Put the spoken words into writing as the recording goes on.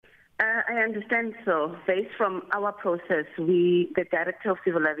I understand so. Based from our process, the Director of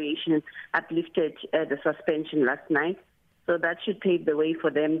Civil Aviation uplifted the suspension last night. So that should pave the way for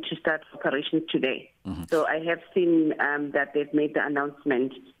them to start operations today. Mm-hmm. So I have seen that they've made the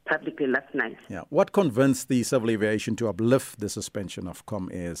announcement publicly last night. Yeah. What convinced the Civil Aviation to uplift the suspension of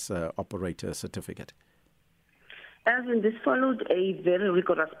ComAir's operator certificate? This followed a very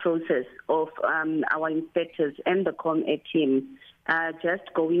rigorous process of our inspectors and the ComAir team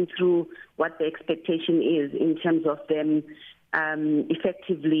just going through what the expectation is in terms of them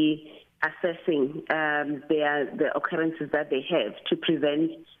effectively assessing the occurrences that they have to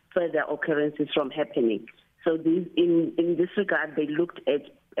prevent further occurrences from happening. So in this regard, they looked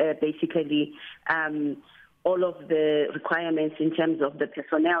at basically all of the requirements in terms of the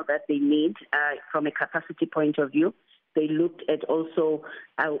personnel that they need from a capacity point of view. They looked at also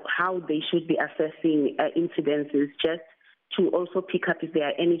how they should be assessing incidences, just to also pick up if there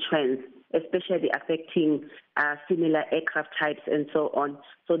are any trends, especially affecting similar aircraft types and so on.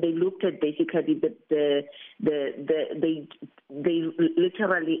 So they looked at basically they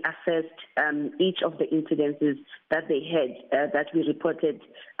literally assessed each of the incidences that they had that we reported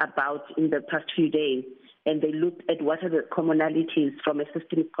about in the past few days. And they looked at what are the commonalities from a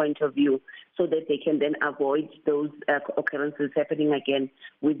systems point of view so that they can then avoid those occurrences happening again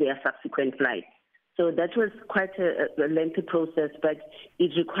with their subsequent flights. So that was quite a lengthy process, but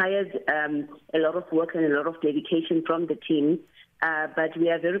it requires a lot of work and a lot of dedication from the team. But we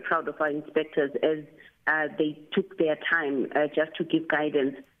are very proud of our inspectors as they took their time just to give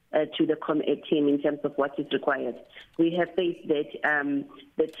guidance to the ComAir team in terms of what is required. We have faith that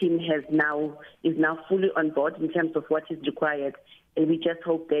the team is now fully on board in terms of what is required, and we just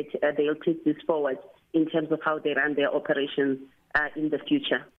hope that they'll take this forward in terms of how they run their operations in the future.